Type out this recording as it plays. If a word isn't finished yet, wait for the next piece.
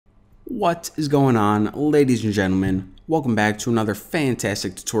What is going on, ladies and gentlemen? Welcome back to another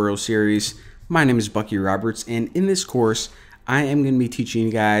fantastic tutorial series. My name is Bucky Roberts, and in this course I am going to be teaching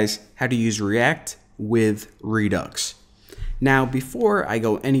you guys how to use React with Redux. Now before I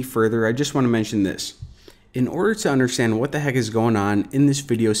go any further, I just want to mention this. In order to understand what the heck is going on in this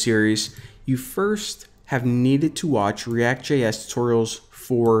video series, you first have needed to watch React.js tutorials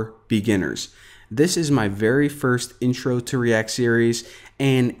for beginners. This is my very first intro to React series,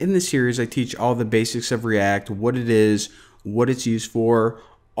 and in this series I teach all the basics of React, what it is, what it's used for,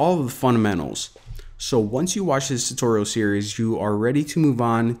 all of the fundamentals. So once you watch this tutorial series, you are ready to move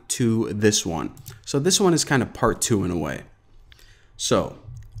on to this one. So this one is kind of part 2 in a way. So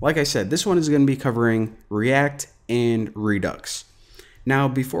like I said, this one is going to be covering React and Redux. Now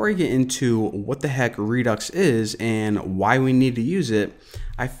before I get into what the heck Redux is and why we need to use it,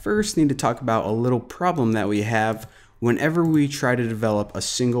 I first need to talk about a little problem that we have whenever we try to develop a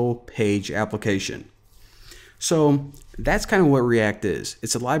single page application. So that's kind of what React is.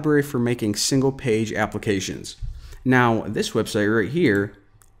 It's a library for making single page applications. Now this website right here,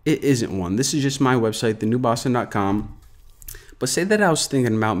 it isn't one. This is just my website, thenewboston.com. But say that I was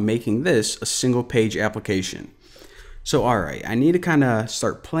thinking about making this a single page application. So alright, I need to kind of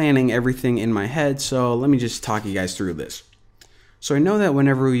start planning everything in my head, so let me just talk you guys through this. So I know that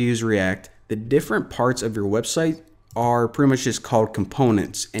whenever we use React, the different parts of your website are pretty much just called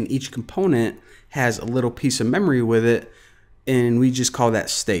components, and each component has a little piece of memory with it, and we just call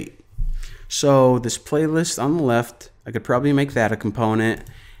that state. So this playlist on the left, I could probably make that a component,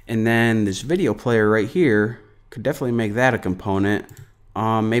 and then this video player right here could definitely make that a component.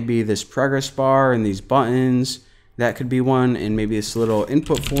 Maybe this progress bar and these buttons, that could be one, and maybe this little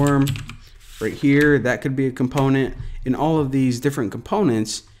input form right here, that could be a component. And all of these different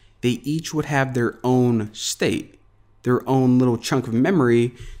components, they each would have their own state, their own little chunk of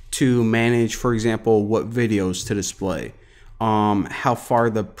memory to manage, for example, what videos to display, how far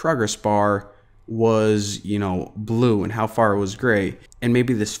the progress bar was, blue and how far it was gray. And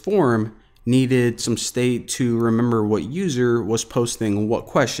maybe this form needed some state to remember what user was posting what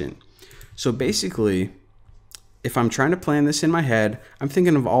question. So basically, if I'm trying to plan this in my head, I'm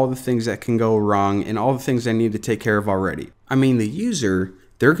thinking of all the things that can go wrong and all the things I need to take care of already. I mean, the user,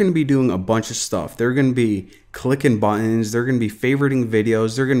 they're going to be doing a bunch of stuff. They're going to be clicking buttons. They're going to be favoriting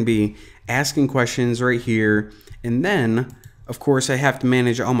videos. They're going to be asking questions right here. And then, of course, I have to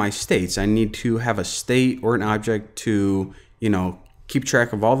manage all my states. I need to have a state or an object to, keep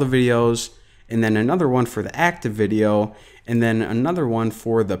track of all the videos. And then another one for the active video. And then another one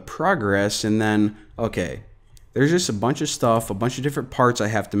for the progress. And then, okay, there's just a bunch of stuff, a bunch of different parts I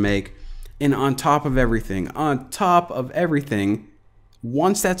have to make. And on top of everything,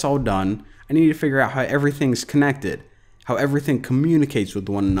 once that's all done, I need to figure out how everything's connected, how everything communicates with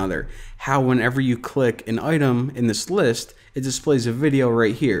one another, how whenever you click an item in this list, it displays a video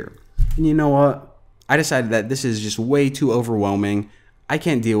right here. And you know what? I decided that this is just way too overwhelming. I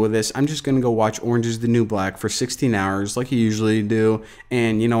can't deal with this. I'm just going to go watch Orange is the New Black for 16 hours like you usually do.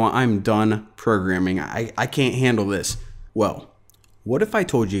 And you know what? I'm done programming. I can't handle this. Well, what if I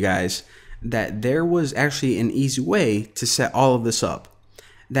told you guys that there was actually an easy way to set all of this up?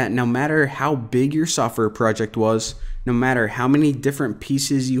 That no matter how big your software project was, no matter how many different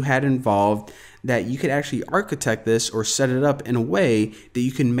pieces you had involved, that you could actually architect this or set it up in a way that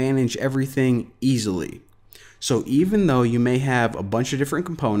you can manage everything easily. So even though you may have a bunch of different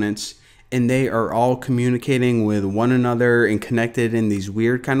components and they are all communicating with one another and connected in these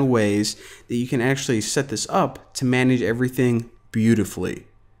weird kind of ways, that you can actually set this up to manage everything beautifully.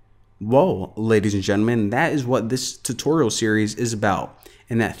 Whoa, ladies and gentlemen, that is what this tutorial series is about.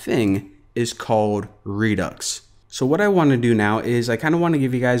 And that thing is called Redux. So what I want to do now is I kind of want to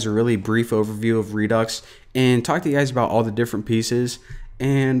give you guys a really brief overview of Redux and talk to you guys about all the different pieces.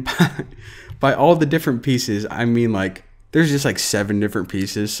 And by all the different pieces, I mean there's just 7 different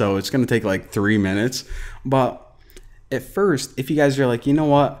pieces, so it's going to take 3 minutes. But at first, if you guys are like, you know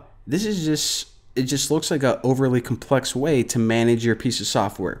what, this is it just looks like an overly complex way to manage your piece of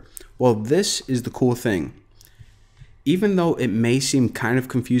software. Well, this is the cool thing. Even though it may seem kind of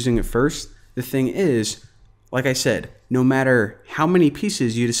confusing at first, the thing is, like I said, no matter how many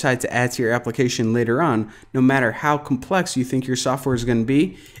pieces you decide to add to your application later on, no matter how complex you think your software is going to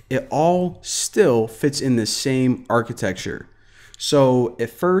be, it all still fits in the same architecture. So at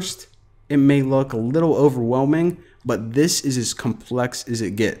first, it may look a little overwhelming, but this is as complex as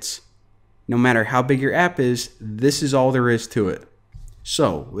it gets. No matter how big your app is, this is all there is to it.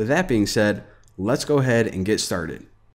 So with that being said, let's go ahead and get started.